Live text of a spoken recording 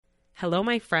Hello,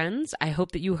 my friends. I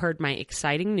hope that you heard my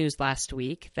exciting news last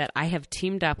week that I have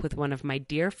teamed up with one of my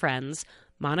dear friends,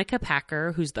 Monica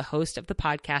Packer, who's the host of the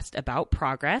podcast About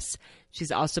Progress.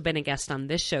 She's also been a guest on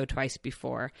this show twice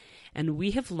before. And we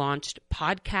have launched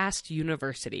Podcast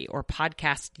University, or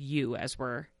Podcast U as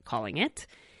we're calling it.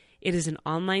 It is an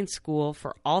online school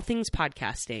for all things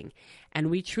podcasting,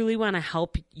 and we truly want to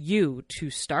help you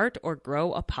to start or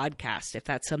grow a podcast if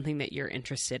that's something that you're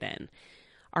interested in.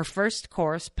 Our first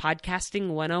course,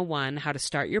 Podcasting 101, How to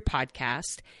Start Your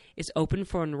Podcast, is open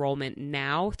for enrollment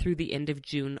now through the end of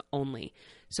June only.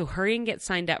 So hurry and get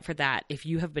signed up for that if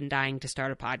you have been dying to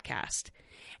start a podcast.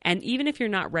 And even if you're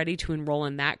not ready to enroll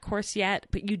in that course yet,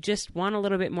 but you just want a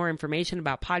little bit more information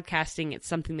about podcasting, it's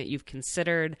something that you've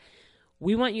considered,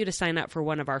 we want you to sign up for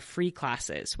one of our free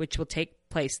classes, which will take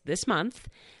place this month.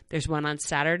 There's one on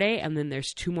Saturday, and then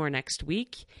there's 2 more next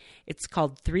week. It's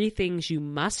called 3 Things You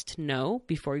Must Know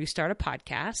Before You Start a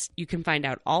Podcast. You can find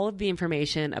out all of the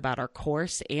information about our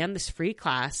course and this free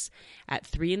class at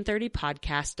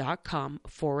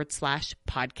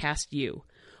 3and30podcast.com/podcastu.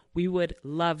 We would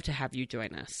love to have you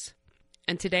join us.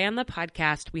 And today on the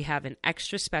podcast, we have an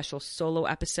extra special solo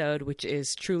episode, which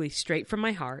is truly straight from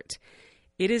my heart.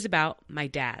 It is about my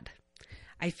dad.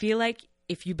 I feel like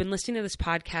if you've been listening to this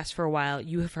podcast for a while,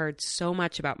 you have heard so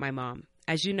much about my mom.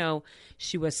 As you know,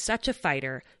 she was such a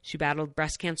fighter. She battled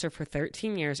breast cancer for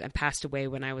 13 years and passed away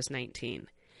when I was 19.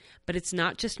 But it's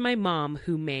not just my mom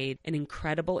who made an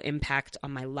incredible impact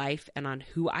on my life and on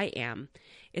who I am.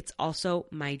 It's also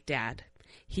my dad.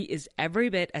 He is every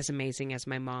bit as amazing as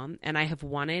my mom, and I have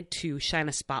wanted to shine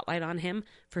a spotlight on him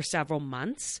for several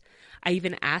months. I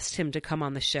even asked him to come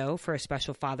on the show for a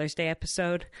special Father's Day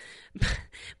episode,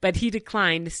 but he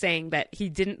declined, saying that he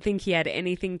didn't think he had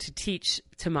anything to teach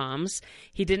to moms.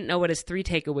 He didn't know what his 3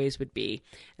 takeaways would be.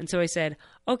 And so I said,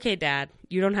 okay, Dad,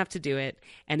 you don't have to do it.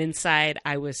 And inside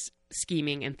I was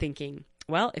scheming and thinking,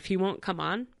 well, if he won't come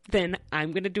on, then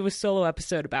I'm going to do a solo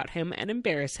episode about him and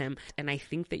embarrass him. And I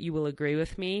think that you will agree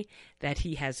with me that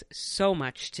he has so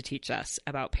much to teach us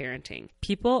about parenting.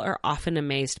 People are often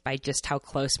amazed by just how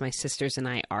close my sisters and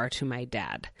I are to my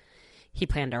dad. He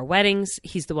planned our weddings.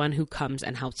 He's the one who comes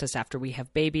and helps us after we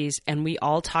have babies. And we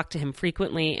all talk to him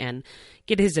frequently and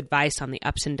get his advice on the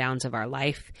ups and downs of our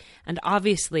life. And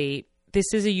obviously,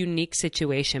 this is a unique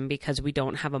situation because we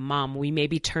don't have a mom. We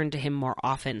maybe turn to him more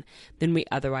often than we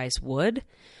otherwise would.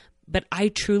 But I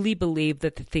truly believe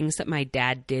that the things that my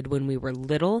dad did when we were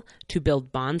little to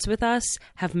build bonds with us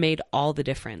have made all the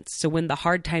difference. So when the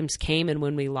hard times came and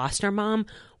when we lost our mom,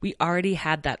 we already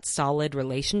had that solid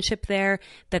relationship there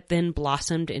that then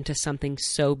blossomed into something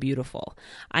so beautiful.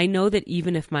 I know that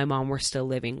even if my mom were still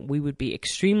living, we would be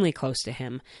extremely close to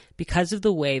him because of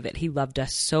the way that he loved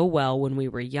us so well when we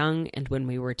were young and when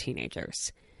we were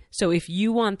teenagers. So if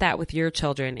you want that with your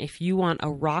children, if you want a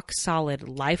rock-solid,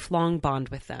 lifelong bond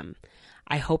with them,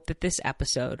 I hope that this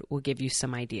episode will give you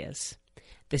some ideas.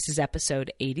 This is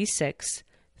episode 86,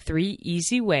 3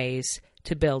 Easy Ways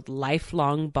to Build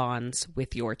Lifelong Bonds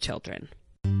with Your Children.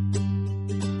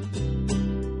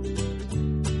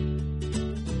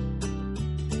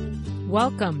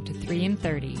 Welcome to 3 and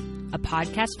 30, a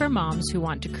podcast for moms who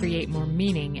want to create more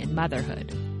meaning in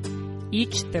motherhood.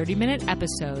 Each 30-minute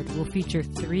episode will feature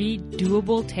 3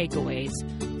 doable takeaways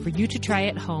for you to try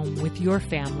at home with your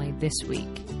family this week.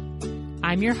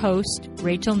 I'm your host,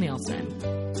 Rachel Nielsen.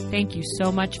 Thank you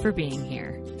so much for being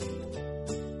here.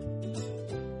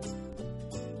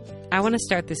 I want to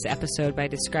start this episode by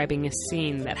describing a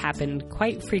scene that happened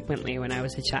quite frequently when I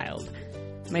was a child.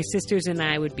 My sisters and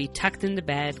I would be tucked into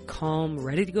bed, calm,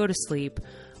 ready to go to sleep,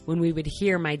 when we would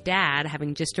hear my dad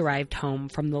having just arrived home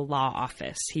from the law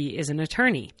office. He is an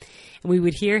attorney. And we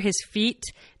would hear his feet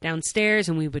downstairs,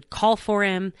 and we would call for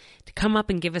him to come up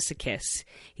and give us a kiss.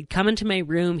 He'd come into my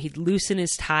room, he'd loosen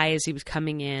his tie as he was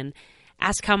coming in,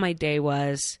 ask how my day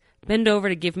was, bend over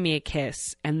to give me a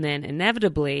kiss, and then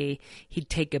inevitably, he'd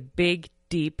take a big,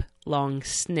 deep, long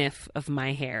sniff of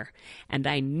my hair. And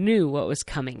I knew what was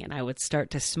coming, and I would start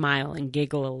to smile and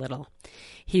giggle a little.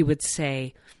 He would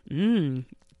say,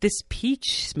 "This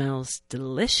peach smells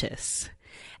delicious."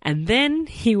 And then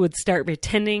he would start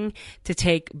pretending to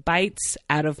take bites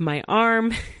out of my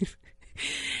arm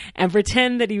and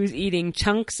pretend that he was eating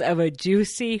chunks of a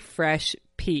juicy, fresh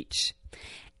peach.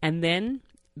 And then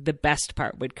the best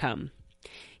part would come.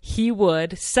 He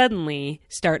would suddenly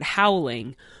start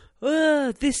howling,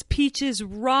 "Ugh, this peach is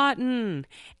rotten,"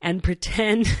 and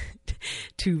pretend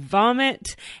to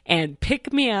vomit and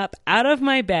pick me up out of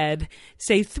my bed,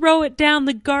 say, "Throw it down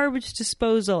the garbage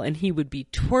disposal," and he would be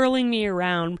twirling me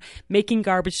around, making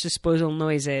garbage disposal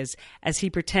noises as he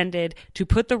pretended to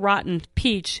put the rotten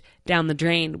peach down the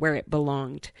drain where it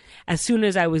belonged. As soon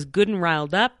as I was good and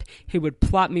riled up, he would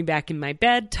plop me back in my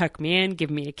bed, tuck me in,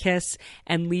 give me a kiss,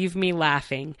 and leave me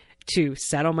laughing to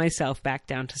settle myself back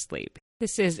down to sleep.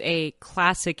 This is a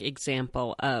classic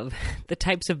example of the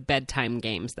types of bedtime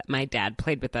games that my dad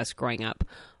played with us growing up.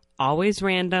 Always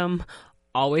random,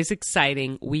 always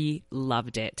exciting. We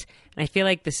loved it. And I feel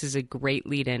like this is a great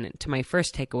lead-in to my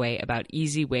first takeaway about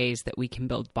easy ways that we can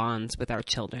build bonds with our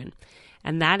children.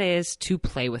 And that is to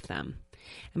play with them.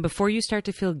 And before you start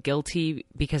to feel guilty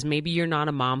because maybe you're not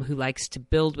a mom who likes to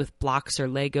build with blocks or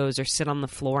Legos or sit on the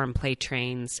floor and play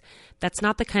trains, that's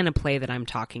not the kind of play that I'm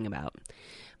talking about.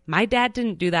 My dad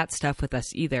didn't do that stuff with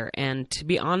us either, and to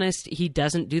be honest, he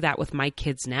doesn't do that with my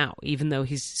kids now, even though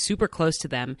he's super close to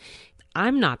them.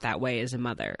 I'm not that way as a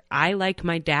mother. I, like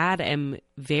my dad, am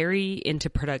very into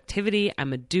productivity.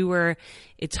 I'm a doer.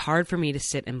 It's hard for me to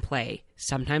sit and play.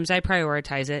 Sometimes I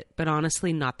prioritize it, but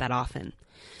honestly, not that often.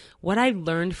 What I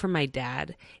learned from my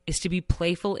dad is to be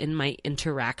playful in my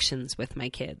interactions with my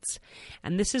kids.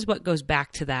 And this is what goes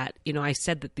back to that, I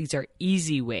said that these are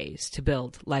easy ways to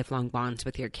build lifelong bonds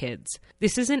with your kids.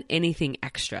 This isn't anything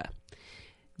extra.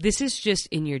 This is just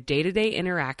in your day-to-day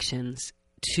interactions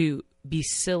to be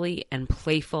silly and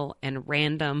playful and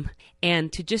random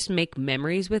and to just make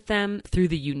memories with them through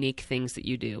the unique things that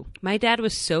you do. My dad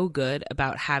was so good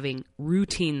about having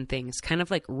routine things, kind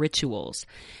of like rituals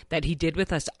that he did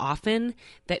with us often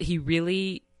that he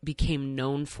really became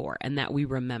known for and that we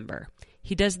remember.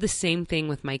 He does the same thing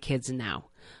with my kids now.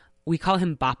 We call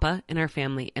him Bappa in our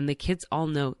family, and the kids all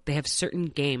know they have certain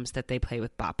games that they play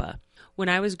with Bappa. When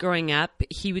I was growing up,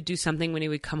 he would do something when he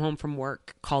would come home from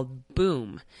work called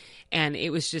Boom. And it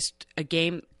was just a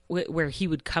game where he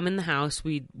would come in the house,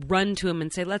 we'd run to him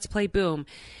and say, "Let's play Boom."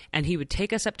 And he would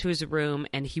take us up to his room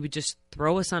and he would just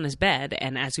throw us on his bed.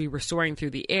 And as we were soaring through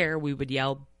the air, we would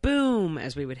yell "Boom"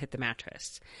 as we would hit the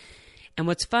mattress. And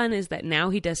what's fun is that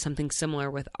now he does something similar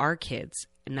with our kids,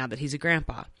 now that he's a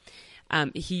grandpa.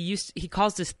 He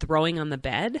calls this throwing on the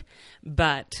bed,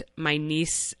 but my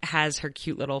niece has her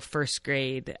cute little first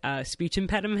grade speech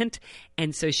impediment,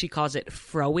 and so she calls it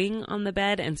frowing on the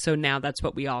bed, and so now that's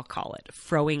what we all call it,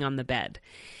 frowing on the bed.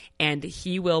 And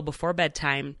he will, before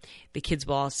bedtime, the kids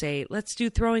will all say, "Let's do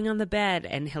throwing on the bed,"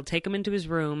 and he'll take them into his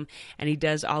room, and he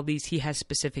does all these, he has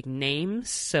specific names,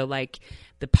 so like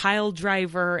the pile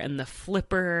driver and the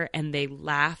flipper, and they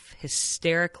laugh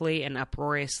hysterically and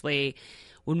uproariously.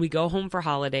 When we go home for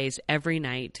holidays, every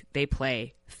night they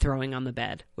play throwing on the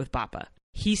bed with Bappa.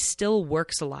 He still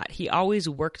works a lot. He always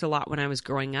worked a lot when I was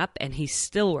growing up, and he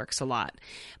still works a lot.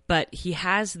 But he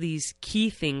has these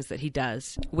key things that he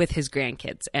does with his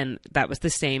grandkids, and that was the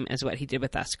same as what he did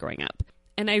with us growing up.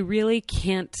 And I really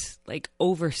can't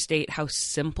overstate how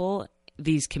simple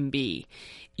these can be.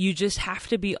 You just have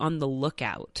to be on the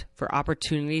lookout for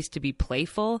opportunities to be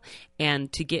playful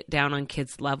and to get down on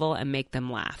kids' level and make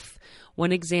them laugh.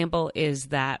 One example is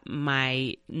that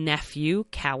my nephew,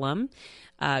 Callum,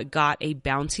 got a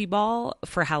bouncy ball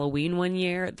for Halloween one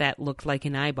year that looked like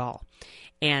an eyeball.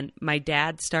 And my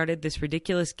dad started this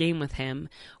ridiculous game with him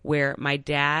where my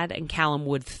dad and Callum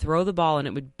would throw the ball and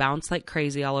it would bounce like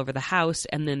crazy all over the house,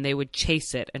 and then they would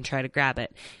chase it and try to grab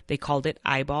it. They called it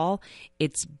eyeball.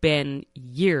 It's been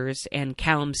years, and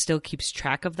Callum still keeps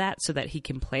track of that so that he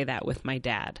can play that with my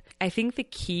dad. I think the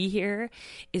key here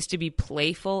is to be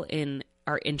playful in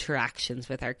our interactions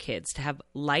with our kids, to have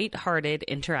lighthearted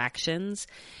interactions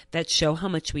that show how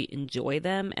much we enjoy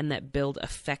them and that build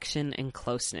affection and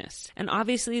closeness. And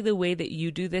obviously the way that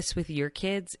you do this with your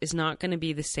kids is not going to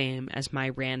be the same as my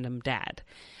random dad.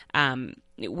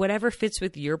 Whatever fits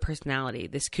with your personality.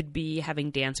 This could be having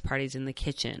dance parties in the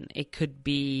kitchen. It could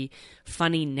be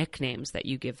funny nicknames that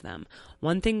you give them.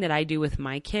 One thing that I do with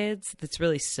my kids that's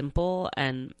really simple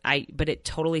but it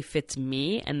totally fits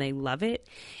me and they love it,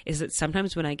 is that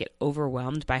sometimes when I get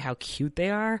overwhelmed by how cute they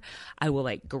are, I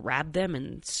will grab them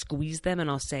and squeeze them and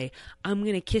I'll say, "I'm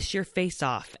going to kiss your face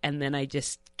off." And then I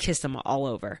just kiss them all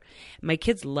over. My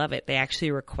kids love it. They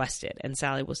actually request it. And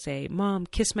Sally will say, "Mom,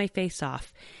 kiss my face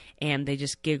off." And they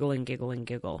just giggle and giggle and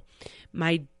giggle.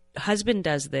 My husband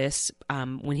does this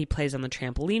when he plays on the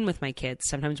trampoline with my kids.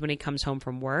 Sometimes when he comes home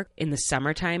from work in the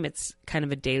summertime, it's kind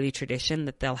of a daily tradition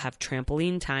that they'll have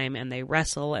trampoline time and they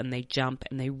wrestle and they jump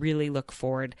and they really look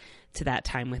forward to that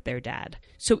time with their dad.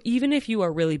 So even if you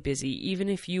are really busy, even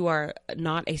if you are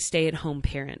not a stay-at-home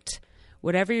parent,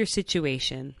 whatever your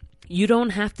situation, you don't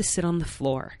have to sit on the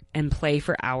floor and play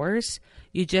for hours.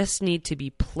 You just need to be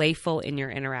playful in your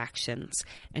interactions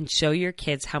and show your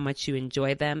kids how much you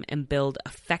enjoy them and build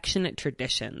affectionate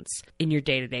traditions in your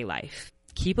day-to-day life.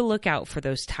 Keep a lookout for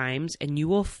those times and you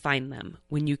will find them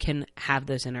when you can have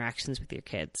those interactions with your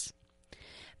kids.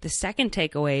 The second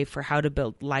takeaway for how to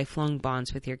build lifelong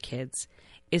bonds with your kids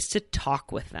is to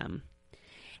talk with them.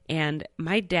 And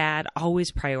my dad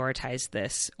always prioritized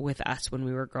this with us when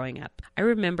we were growing up. I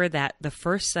remember that the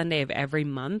first Sunday of every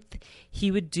month,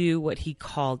 he would do what he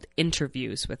called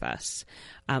interviews with us,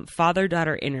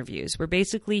 father-daughter interviews, where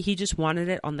basically he just wanted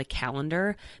it on the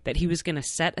calendar that he was going to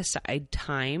set aside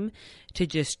time to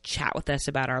just chat with us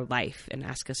about our life and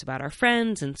ask us about our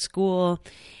friends and school.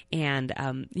 And,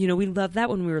 we loved that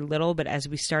when we were little, but as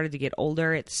we started to get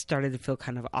older, it started to feel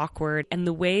kind of awkward. And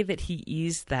the way that he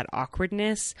eased that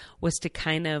awkwardness was to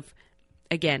kind of,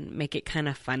 again, make it kind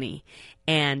of funny.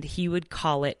 And he would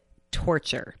call it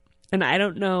torture. And I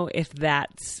don't know if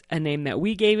that's a name that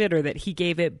we gave it or that he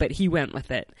gave it, but he went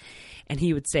with it. And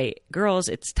he would say, girls,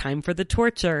 it's time for the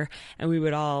torture. And we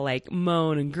would all like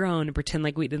moan and groan and pretend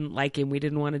like we didn't like him. We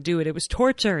didn't want to do it. It was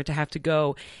torture to have to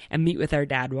go and meet with our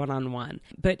dad one-on-one.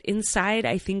 But inside,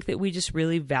 I think that we just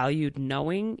really valued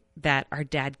knowing that our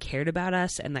dad cared about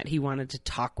us and that he wanted to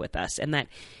talk with us. And that,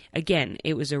 again,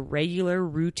 it was a regular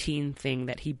routine thing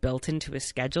that he built into his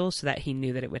schedule so that he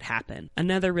knew that it would happen.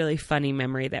 Another really funny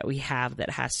memory that we have that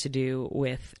has to do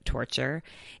with torture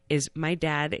is my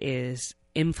dad is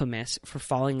infamous for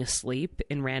falling asleep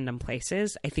in random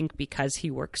places. I think because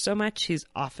he works so much, he's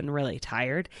often really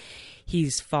tired.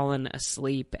 He's fallen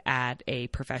asleep at a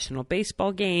professional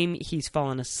baseball game. He's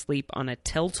fallen asleep on a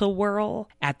tilt-a-whirl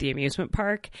at the amusement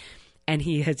park. And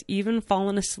he has even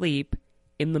fallen asleep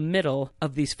in the middle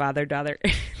of these father-daughter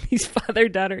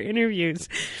interviews.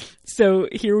 So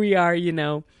here we are,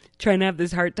 trying to have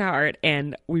this heart-to-heart,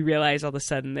 and we realize all of a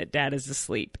sudden that dad is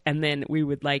asleep. And then we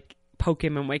would poke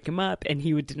him and wake him up, and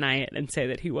he would deny it and say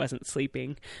that he wasn't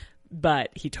sleeping,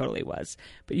 but he totally was.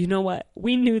 But you know what?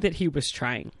 We knew that he was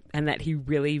trying and that he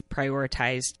really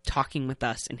prioritized talking with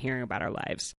us and hearing about our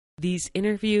lives. These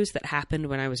interviews that happened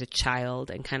when I was a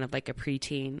child and kind of like a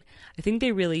preteen, I think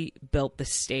they really built the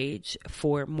stage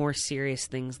for more serious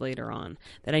things later on,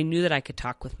 that I knew that I could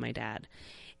talk with my dad.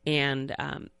 And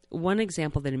one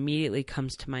example that immediately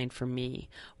comes to mind for me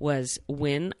was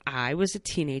when I was a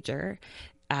teenager,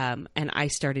 and I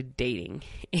started dating.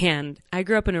 And I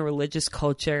grew up in a religious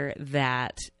culture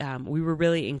that we were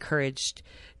really encouraged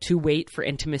to wait for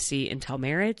intimacy until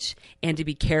marriage and to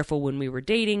be careful when we were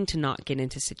dating to not get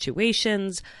into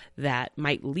situations that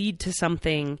might lead to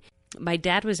something. My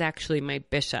dad was actually my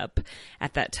bishop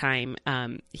at that time.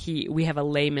 We have a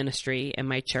lay ministry in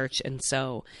my church, and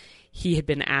so he had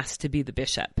been asked to be the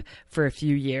bishop for a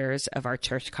few years of our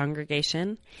church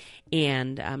congregation.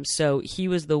 And so he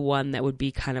was the one that would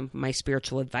be kind of my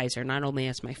spiritual advisor, not only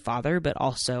as my father, but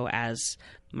also as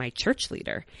my church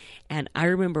leader. And I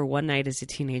remember one night as a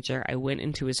teenager, I went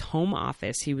into his home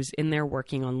office. He was in there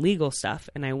working on legal stuff.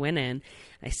 And I went in,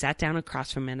 I sat down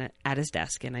across from him at his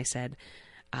desk, and I said,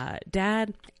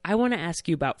 Dad, I want to ask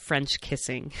you about French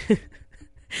kissing.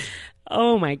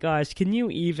 Oh my gosh, can you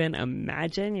even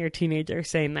imagine your teenager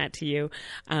saying that to you?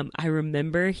 I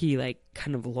remember he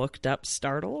kind of looked up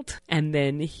startled, and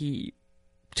then he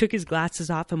took his glasses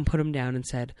off and put them down and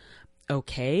said,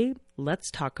 okay,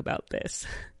 let's talk about this.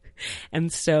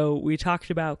 And so we talked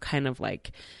about kind of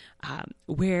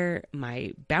where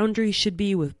my boundaries should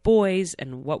be with boys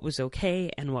and what was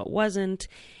okay and what wasn't.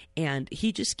 And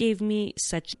he just gave me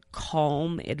such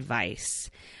calm advice.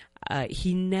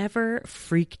 He never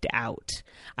freaked out.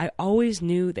 I always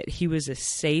knew that he was a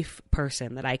safe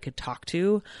person that I could talk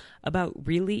to about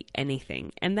really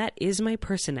anything. And that is my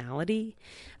personality,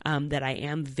 that I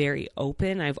am very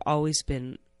open. I've always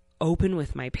been open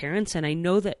with my parents, and I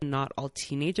know that not all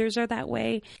teenagers are that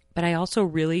way, but I also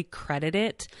really credit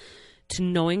it to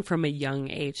knowing from a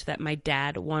young age that my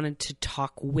dad wanted to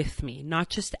talk with me, not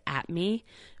just at me,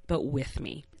 but with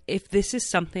me. If this is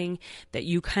something that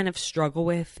you kind of struggle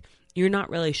with, you're not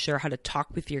really sure how to talk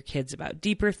with your kids about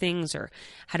deeper things or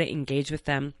how to engage with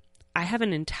them, I have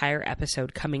an entire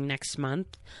episode coming next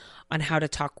month on how to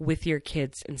talk with your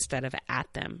kids instead of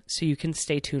at them. So you can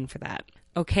stay tuned for that.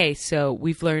 Okay, so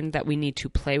we've learned that we need to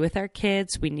play with our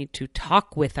kids. We need to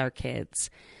talk with our kids.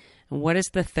 And what is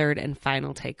the third and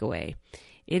final takeaway?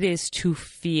 It is to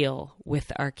feel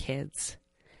with our kids.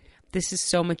 this is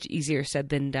so much easier said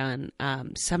than done.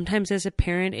 Sometimes as a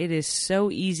parent, it is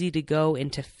so easy to go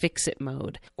into fix-it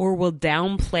mode, or we'll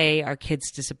downplay our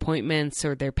kids' disappointments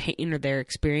or their pain or their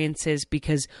experiences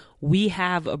because we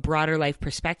have a broader life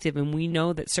perspective and we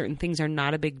know that certain things are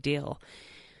not a big deal.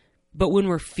 But when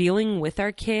we're feeling with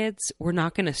our kids, we're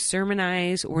not going to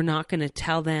sermonize. We're not going to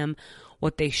tell them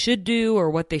what they should do or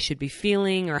what they should be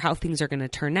feeling or how things are going to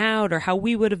turn out or how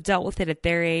we would have dealt with it at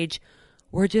their age.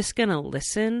 We're just going to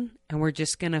listen and we're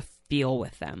just going to feel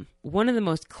with them. One of the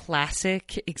most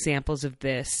classic examples of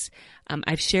this,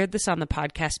 I've shared this on the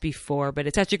podcast before, but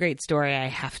it's such a great story I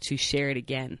have to share it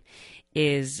again,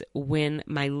 is when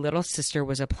my little sister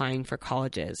was applying for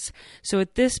colleges. So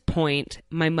at this point,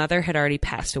 my mother had already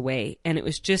passed away and it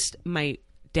was just my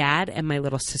dad and my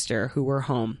little sister who were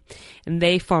home. And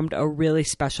they formed a really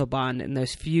special bond in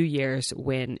those few years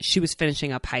when she was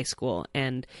finishing up high school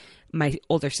and my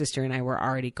older sister and I were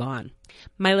already gone.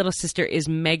 My little sister is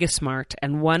mega smart,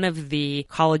 and one of the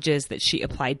colleges that she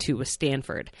applied to was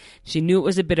Stanford. She knew it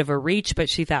was a bit of a reach, but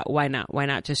she thought, why not? Why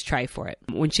not just try for it?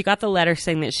 When she got the letter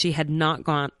saying that she had not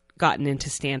gotten into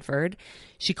Stanford,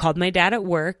 she called my dad at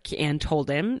work and told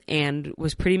him and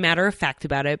was pretty matter of fact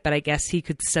about it, but I guess he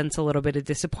could sense a little bit of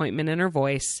disappointment in her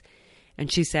voice. And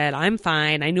she said, I'm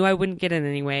fine. I knew I wouldn't get in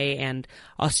anyway, and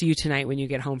I'll see you tonight when you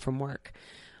get home from work.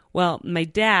 Well, my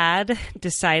dad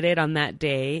decided on that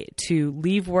day to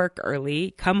leave work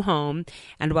early, come home,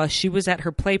 and while she was at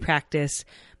her play practice,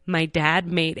 my dad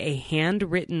made a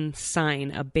handwritten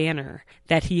sign, a banner,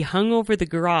 that he hung over the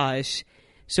garage.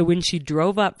 So when she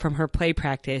drove up from her play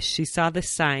practice, she saw the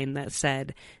sign that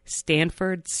said,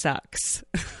 Stanford sucks.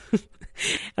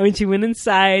 And when she went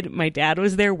inside, my dad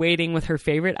was there waiting with her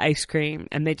favorite ice cream,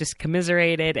 and they just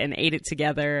commiserated and ate it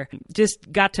together.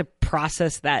 Just got to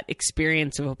process that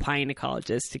experience of applying to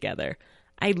colleges together.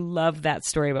 I love that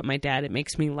story about my dad. It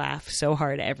makes me laugh so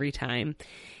hard every time.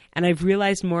 And I've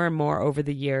realized more and more over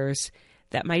the years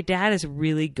that my dad is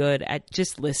really good at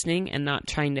just listening and not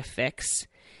trying to fix,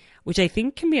 which I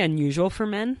think can be unusual for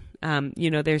men.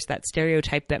 There's that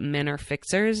stereotype that men are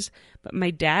fixers, but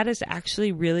my dad is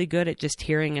actually really good at just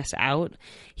hearing us out.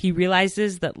 He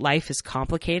realizes that life is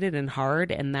complicated and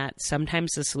hard and that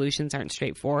sometimes the solutions aren't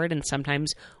straightforward and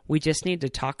sometimes we just need to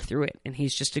talk through it, and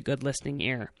he's just a good listening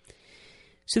ear.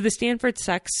 So the Stanford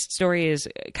sucks story is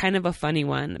kind of a funny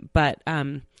one, but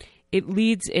it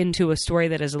leads into a story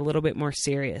that is a little bit more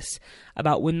serious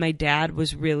about when my dad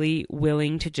was really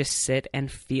willing to just sit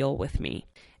and feel with me.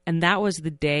 And that was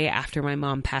the day after my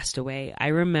mom passed away. I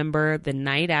remember the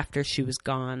night after she was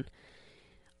gone,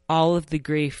 all of the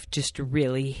grief just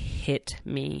really hit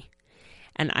me.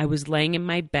 And I was laying in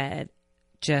my bed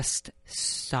just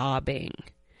sobbing.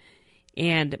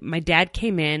 And my dad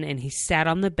came in and he sat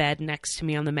on the bed next to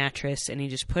me on the mattress and he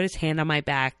just put his hand on my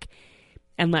back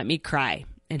and let me cry.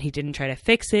 And he didn't try to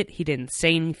fix it. He didn't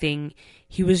say anything.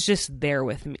 He was just there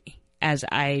with me as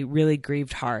I really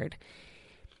grieved hard.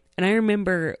 And I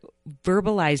remember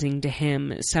verbalizing to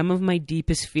him some of my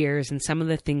deepest fears and some of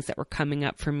the things that were coming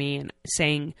up for me and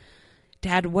saying,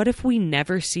 Dad, what if we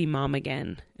never see Mom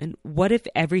again? And what if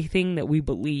everything that we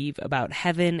believe about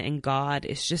heaven and God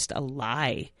is just a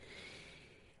lie?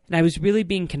 And I was really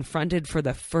being confronted for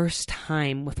the first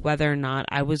time with whether or not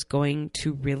I was going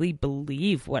to really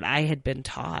believe what I had been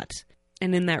taught.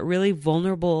 And in that really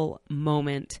vulnerable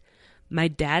moment, my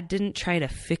dad didn't try to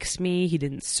fix me. He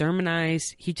didn't sermonize.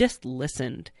 He just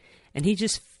listened and he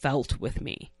just felt with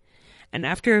me. And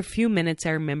after a few minutes,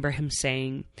 I remember him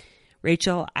saying,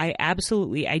 Rachel,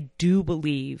 I do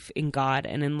believe in God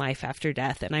and in life after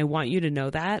death. And I want you to know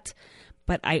that.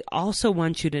 But I also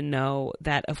want you to know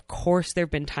that, of course, there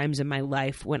have been times in my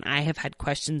life when I have had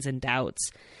questions and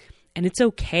doubts. And it's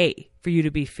okay for you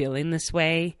to be feeling this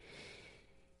way.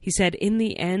 He said, in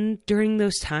the end, during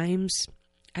those times,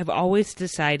 I've always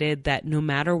decided that no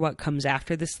matter what comes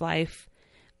after this life,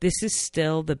 this is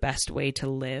still the best way to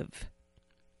live.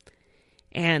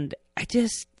 And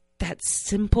that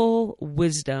simple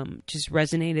wisdom just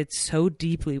resonated so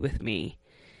deeply with me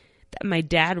that my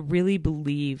dad really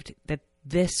believed that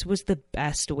this was the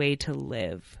best way to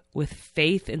live, with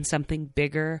faith in something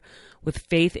bigger, with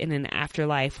faith in an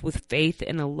afterlife, with faith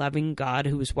in a loving God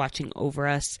who was watching over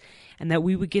us, and that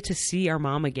we would get to see our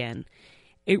mom again.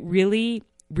 It really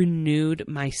renewed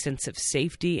my sense of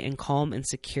safety and calm and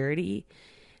security.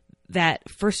 That,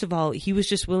 first of all, he was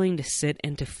just willing to sit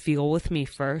and to feel with me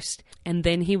first, and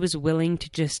then he was willing to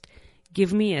just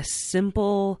give me a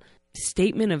simple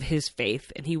statement of his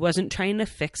faith, and he wasn't trying to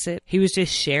fix it. He was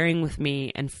just sharing with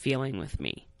me and feeling with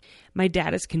me. My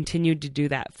dad has continued to do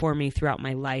that for me throughout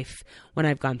my life when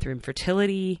I've gone through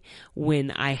infertility,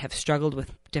 when I have struggled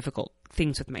with difficult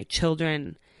things with my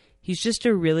children. He's just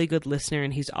a really good listener,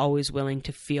 and he's always willing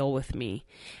to feel with me.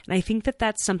 And I think that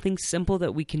that's something simple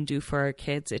that we can do for our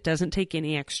kids. It doesn't take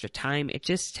any extra time. It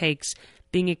just takes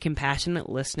being a compassionate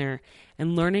listener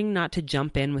and learning not to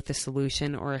jump in with a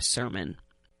solution or a sermon.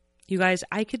 You guys,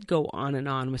 I could go on and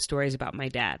on with stories about my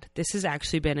dad. This has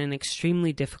actually been an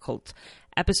extremely difficult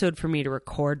episode for me to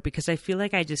record because I feel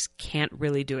like I just can't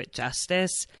really do it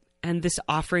justice. And this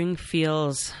offering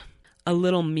feels a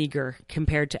little meager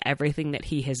compared to everything that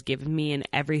he has given me and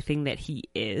everything that he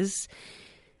is.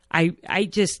 I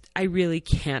really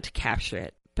can't capture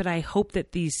it. But I hope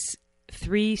that these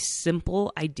 3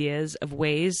 simple ideas of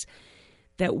ways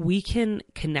that we can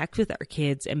connect with our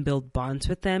kids and build bonds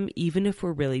with them, even if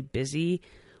we're really busy,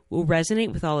 will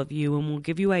resonate with all of you and will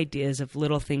give you ideas of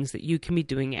little things that you can be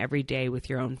doing every day with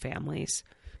your own families.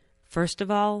 First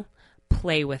of all,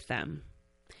 play with them.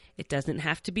 It doesn't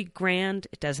have to be grand.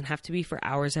 It doesn't have to be for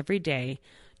hours every day.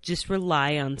 Just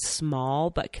rely on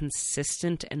small but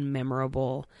consistent and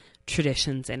memorable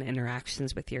traditions and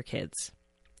interactions with your kids.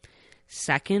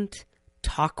 Second,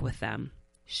 talk with them.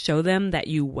 Show them that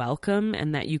you welcome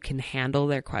and that you can handle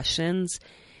their questions,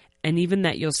 and even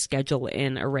that you'll schedule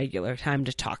in a regular time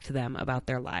to talk to them about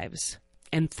their lives.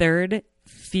 And third,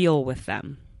 feel with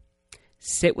them.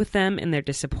 Sit with them in their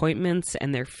disappointments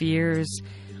and their fears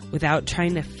without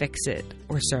trying to fix it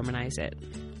or sermonize it.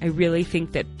 I really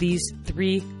think that these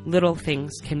 3 little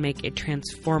things can make a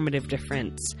transformative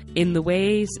difference in the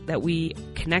ways that we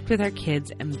connect with our kids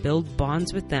and build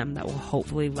bonds with them that will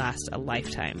hopefully last a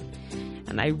lifetime.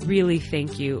 And I really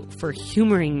thank you for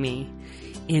humoring me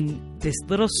in this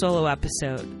little solo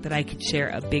episode that I could share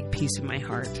a big piece of my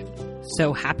heart.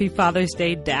 So happy Father's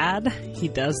Day, Dad. He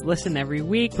does listen every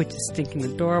week, which is stinking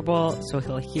adorable, so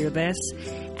he'll hear this.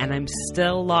 And I'm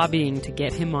still lobbying to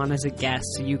get him on as a guest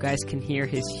so you guys can hear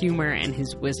his humor and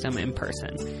his wisdom in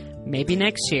person. Maybe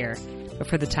next year, but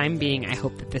for the time being, I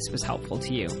hope that this was helpful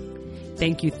to you.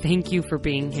 Thank you for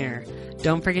being here.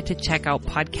 Don't forget to check out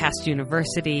Podcast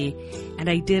University. And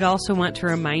I did also want to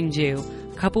remind you,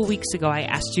 a couple weeks ago, I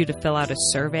asked you to fill out a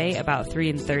survey about 3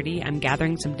 and 30. I'm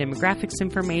gathering some demographics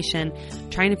information,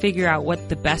 trying to figure out what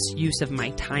the best use of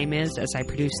my time is as I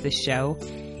produce this show.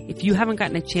 If you haven't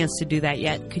gotten a chance to do that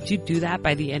yet, could you do that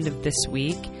by the end of this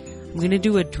week? I'm going to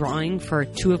do a drawing for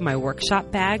 2 of my workshop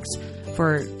bags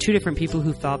for 2 different people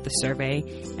who filled out the survey,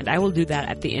 and I will do that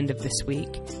at the end of this week.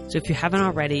 So if you haven't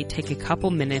already, take a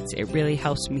couple minutes. It really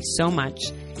helps me so much.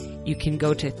 You can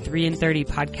go to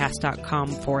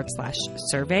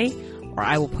 3and30podcast.com/survey, or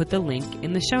I will put the link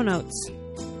in the show notes.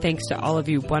 Thanks to all of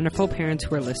you wonderful parents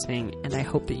who are listening, and I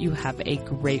hope that you have a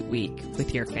great week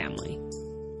with your family.